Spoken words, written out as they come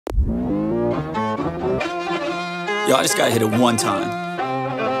Yo, I just gotta hit it one time.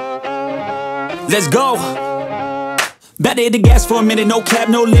 Let's go! About to hit the gas for a minute, no cap,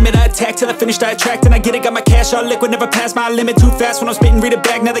 no limit. I attack till I finish, I attract and I get it. Got my cash all liquid, never pass my limit. Too fast when I'm spitting, read it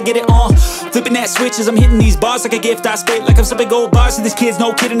back, now they get it on. Flipping that switch as I'm hitting these bars like a gift. I spit like I'm some big old bars to these kids,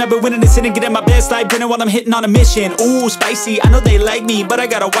 no kidding. I've been winning this and getting my best life dinner while I'm hitting on a mission. Ooh, spicy, I know they like me, but I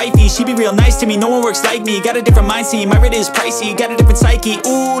got a wifey. She be real nice to me, no one works like me. Got a different mindset, my rate is pricey. Got a different psyche,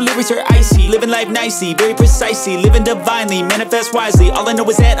 ooh, lyrics are icy. Living life nicely, very precisely. Living divinely, manifest wisely. All I know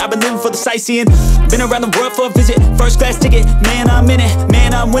is that I've been living for the sightseeing. Been around the world for a visit, first class ticket. Man, I'm in it,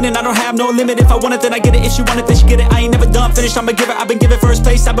 man, I'm winning. I don't have no limit. If I want it, then I get it. If she want it, then she get it. I ain't never done finished, I'm a giver. I've been given first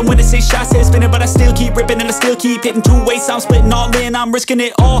place. I've been winning 6 shots, head spinning, but I still keep ripping and I still keep hitting 2 weights. I'm splitting all in, I'm risking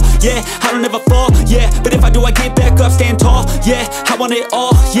it all. Yeah, I don't ever fall. Yeah, but if I do, I get back up, stand tall. Yeah, I want it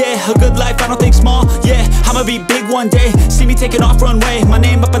all. Yeah, a good life, I don't think small. Yeah, I'ma be big one day. See me taking off runway, my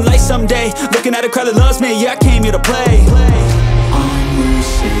name up in lights someday. Looking at a crowd that loves me. Yeah, I came here to play. I'm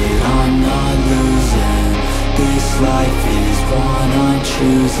lucid, I'm not losing. This life is one I'm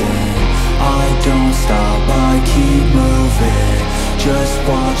choosing. I don't stop, I keep moving. Just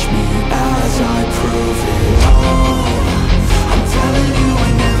watch me as I prove it. Oh, I'm telling you I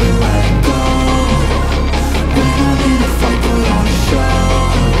never let go. When I'm in a fight, put on a show.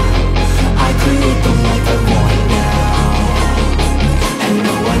 I create the life I want now, and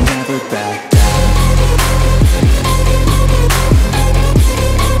no, I never back down.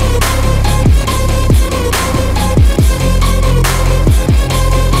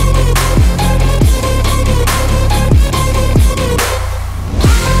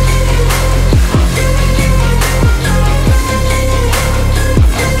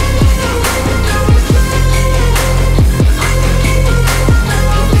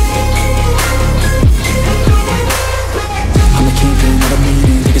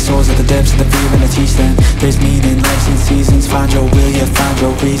 There's meaning, life's in seasons. Find your will, yeah, find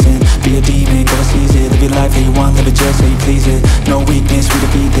your reason. Be a demon, go and seize it. Live your life that you want, live it just so you please it. No weakness, we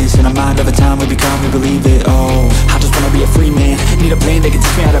defeat this. In our mind, over time, we become, we believe it. Oh, I just wanna be a free man. Need a plan that can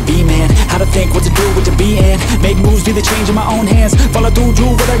teach me how to be man. How to think, what to do, what to be in. Make moves, be the change in my own hands. Follow through, do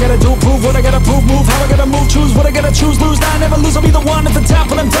what I gotta do. Prove what I gotta prove, move how I gotta move. Choose what I gotta choose, lose, now I never lose. I'll be the one at the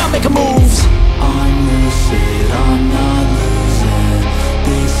top when I'm done making moves. I'm lucid,